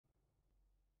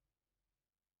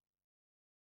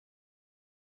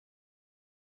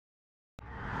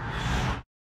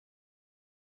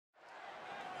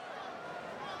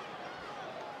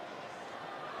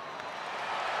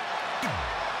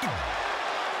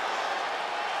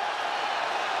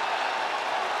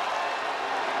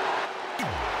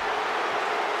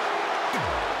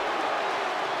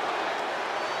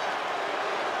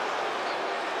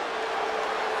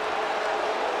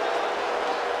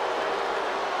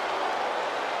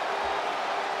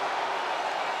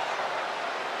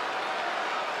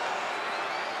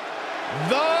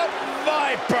the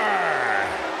Viper.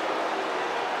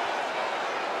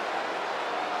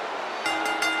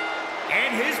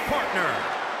 And his partner,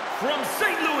 from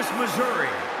St. Louis, Missouri,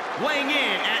 weighing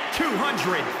in at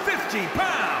 250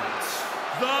 pounds,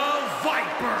 the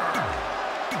Viper.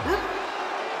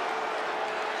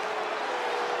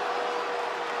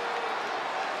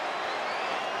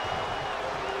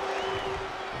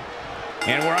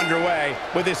 And we're underway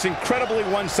with this incredibly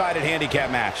one-sided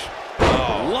handicap match.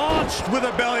 Oh, launched with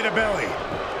a belly-to-belly.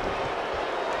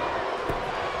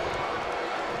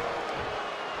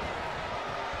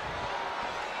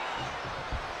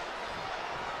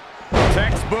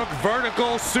 Textbook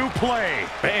vertical suplex.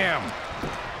 Bam.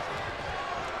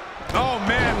 Oh,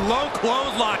 man, low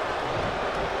clothesline.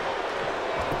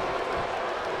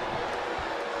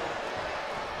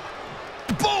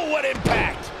 Boom, what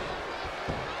impact!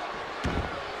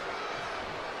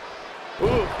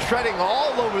 Ooh, treading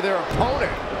all over their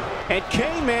opponent. And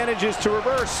Kane manages to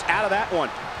reverse out of that one.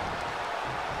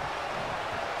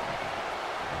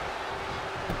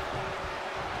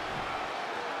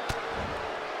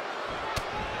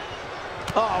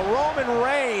 Oh, Roman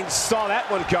Reigns saw that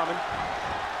one coming.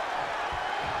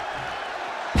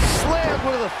 Slammed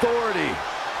with authority.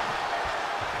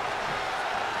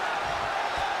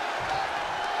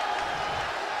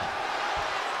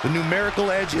 The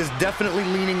numerical edge is definitely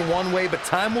leaning one way, but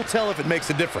time will tell if it makes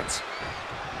a difference.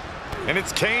 And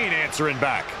it's Kane answering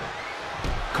back.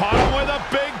 Caught him with a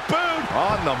big boot.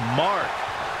 On the mark.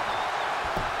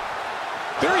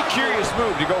 Very curious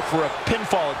move to go for a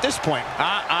pinfall at this point.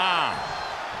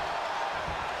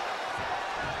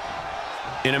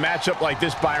 In a matchup like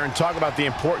this, Byron, talk about the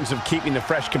importance of keeping the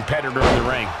fresh competitor in the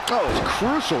ring. Oh, it's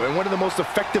crucial and one of the most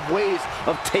effective ways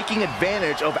of taking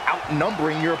advantage of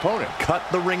outnumbering your opponent. Cut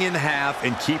the ring in half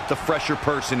and keep the fresher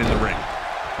person in the ring.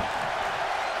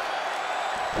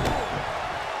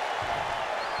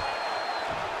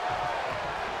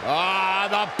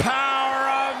 The power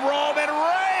of Roman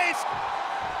Reigns!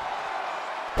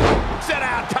 Sit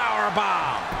out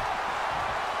powerbomb!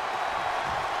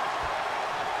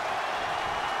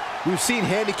 We've seen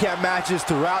handicap matches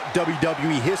throughout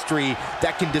WWE history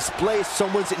that can display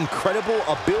someone's incredible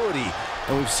ability.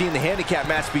 And we've seen the handicap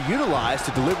match be utilized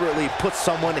to deliberately put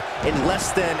someone in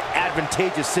less than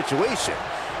advantageous situation.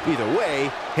 Either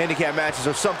way, handicap matches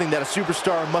are something that a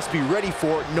superstar must be ready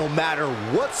for no matter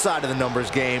what side of the numbers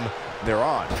game they're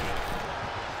on.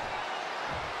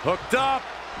 Hooked up.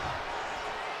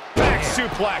 Back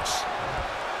suplex.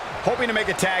 Hoping to make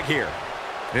a tag here.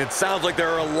 It sounds like there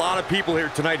are a lot of people here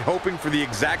tonight hoping for the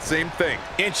exact same thing.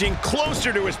 Inching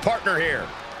closer to his partner here.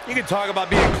 You can talk about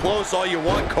being close all you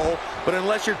want, Cole, but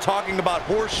unless you're talking about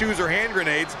horseshoes or hand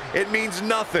grenades, it means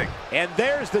nothing. And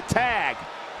there's the tag.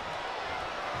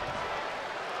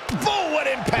 Boom, what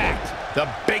impact! The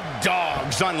big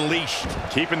dog's unleashed.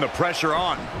 Keeping the pressure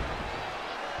on.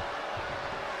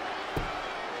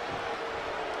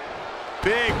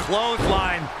 Big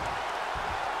clothesline.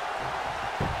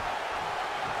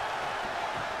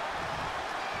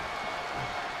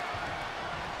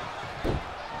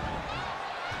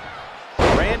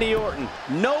 Randy Orton,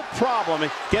 no problem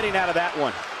in getting out of that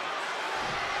one.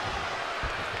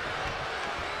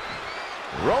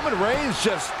 Roman Reigns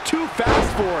just too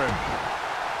fast for him.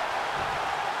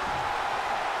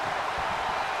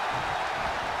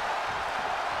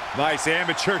 Nice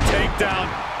amateur takedown.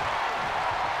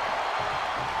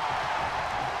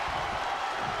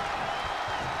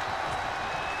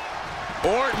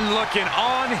 Orton looking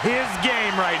on his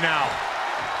game right now.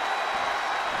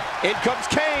 In comes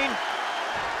Kane.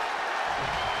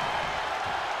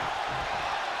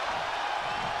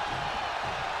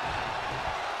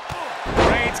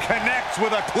 Reigns connects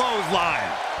with a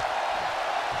clothesline.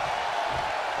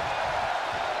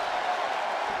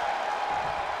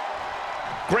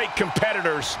 Great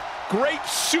competitors, great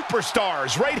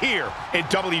superstars right here in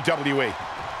WWE.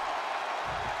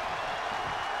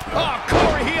 Oh,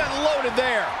 Corey, he unloaded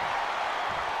there.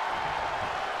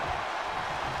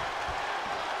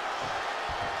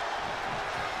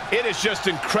 It is just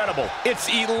incredible. It's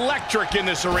electric in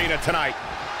this arena tonight.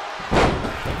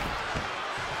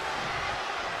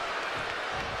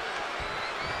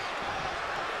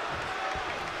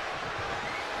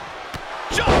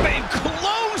 Jumping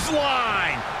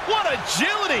clothesline. What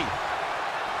agility.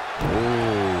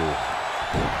 Ooh.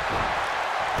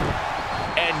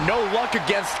 And no luck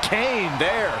against Kane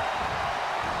there.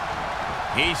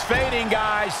 He's fading,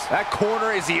 guys. That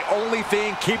corner is the only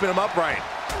thing keeping him upright.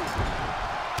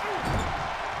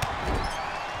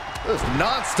 Those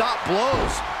non-stop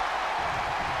blows.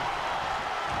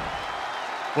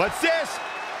 What's this?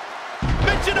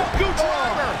 The Michinoku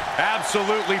driver.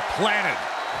 Absolutely planted.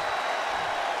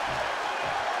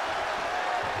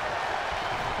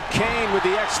 Kane with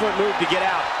the excellent move to get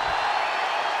out.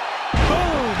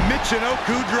 Boom!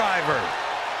 Michinoku driver.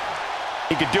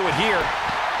 He could do it here.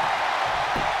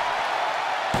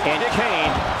 And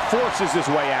Kane forces his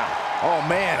way out. Oh,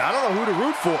 man, I don't know who to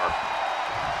root for.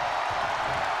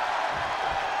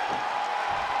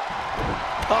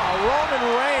 Roman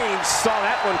Reigns saw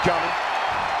that one coming.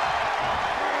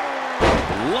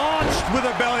 Launched with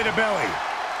a belly-to-belly.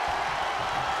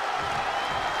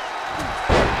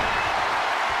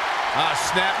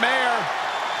 Snapmare.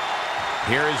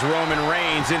 Here is Roman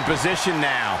Reigns in position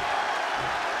now.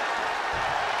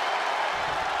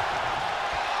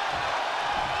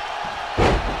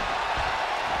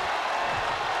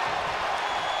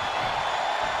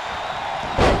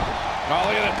 Oh,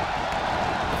 look at it.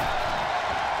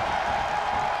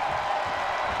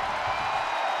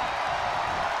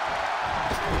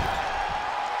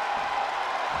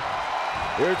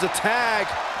 Here's a tag.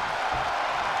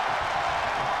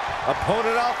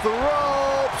 Opponent off the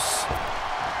ropes.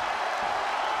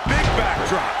 Big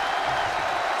backdrop.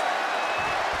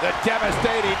 The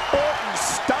devastating Orton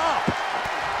stomp.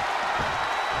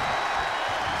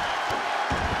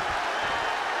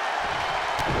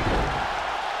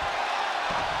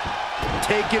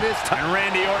 Taking his time. And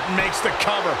Randy Orton makes the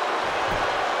cover.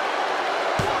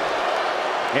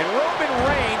 And Roman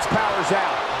Reigns powers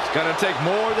out. It's gonna take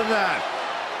more than that.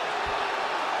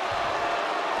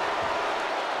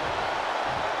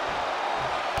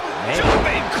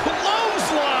 Jumping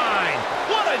clothesline.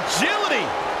 What agility.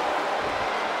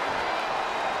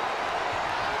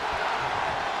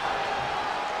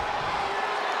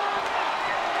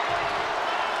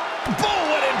 Boom,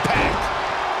 what impact.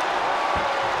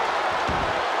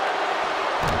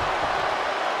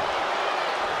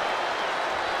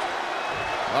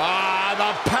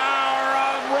 The power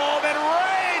of Roman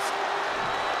Reigns.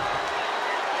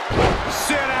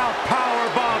 Sit out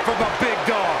powerbomb from the big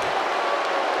dog.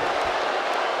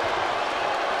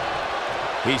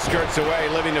 He skirts away,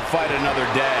 living to fight another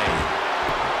day.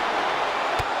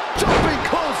 Jumping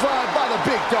clothesline by the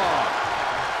big dog.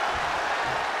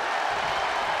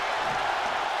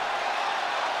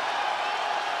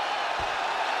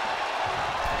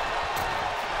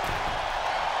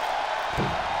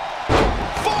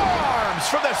 Forearms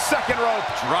from the second rope.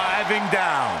 Driving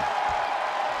down.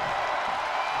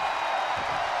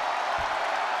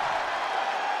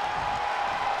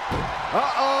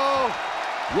 Uh-oh.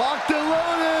 Locked and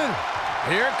loaded.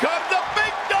 Here comes the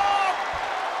big dog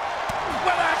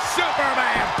with a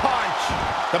Superman punch.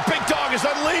 The big dog is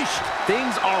unleashed.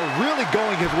 Things are really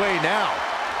going his way now.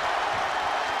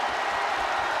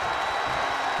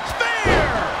 Spear.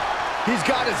 He's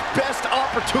got his best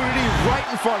opportunity right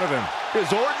in front of him.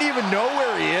 Does Orton even know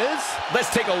where he is? Let's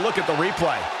take a look at the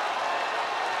replay.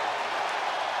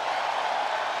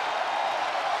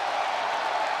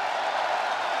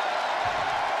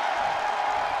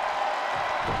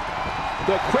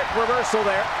 The quick reversal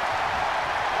there.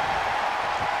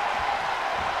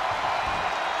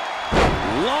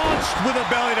 Launched with a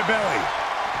belly-to-belly.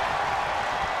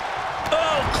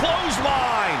 Oh,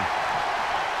 clothesline.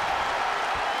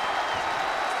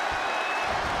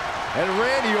 And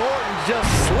Randy Orton just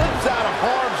slips out of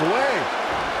harm's way.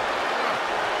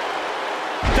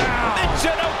 Down.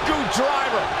 Michinoku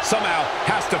driver. Somehow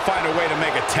has to find a way to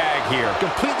make a tag here.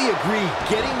 Completely agree.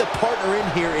 Getting the partner in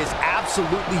here is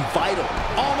absolutely vital.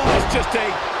 Almost just a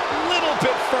little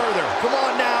bit further. Come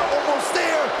on now. Almost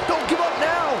there. Don't give up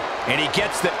now. And he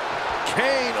gets the...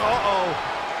 Kane, uh-oh.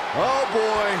 Oh,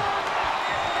 boy.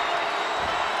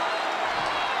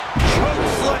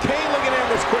 Kane looking at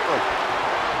this quickly.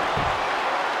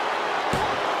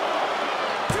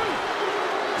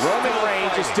 Roman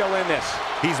Reigns is still in this.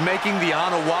 He's making the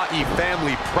Anawai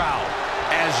family proud,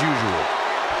 as usual.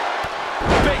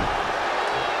 Big.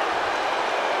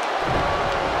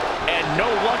 And no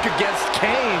luck against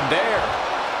Kane there.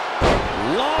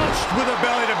 Launched with a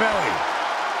belly-to-belly.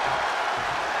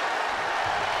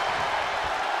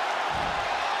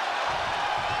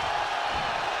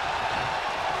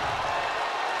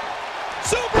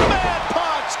 Superman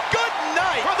punch. Good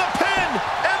night for the pin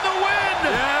and the win.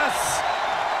 Yes.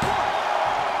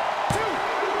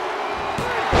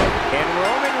 And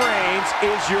Roman Reigns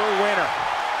is your winner.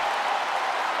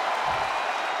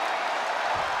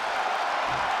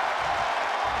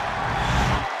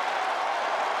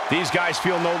 These guys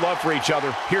feel no love for each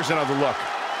other. Here's another look.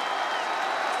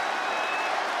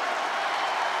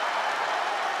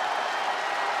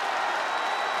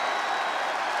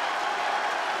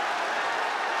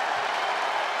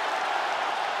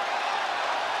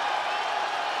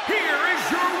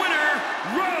 is your winner,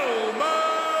 Roman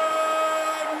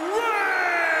Reigns!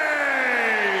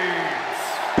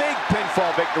 Big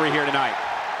pinfall victory here tonight.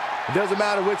 It doesn't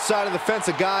matter which side of the fence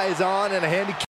a guy is on in a handicap.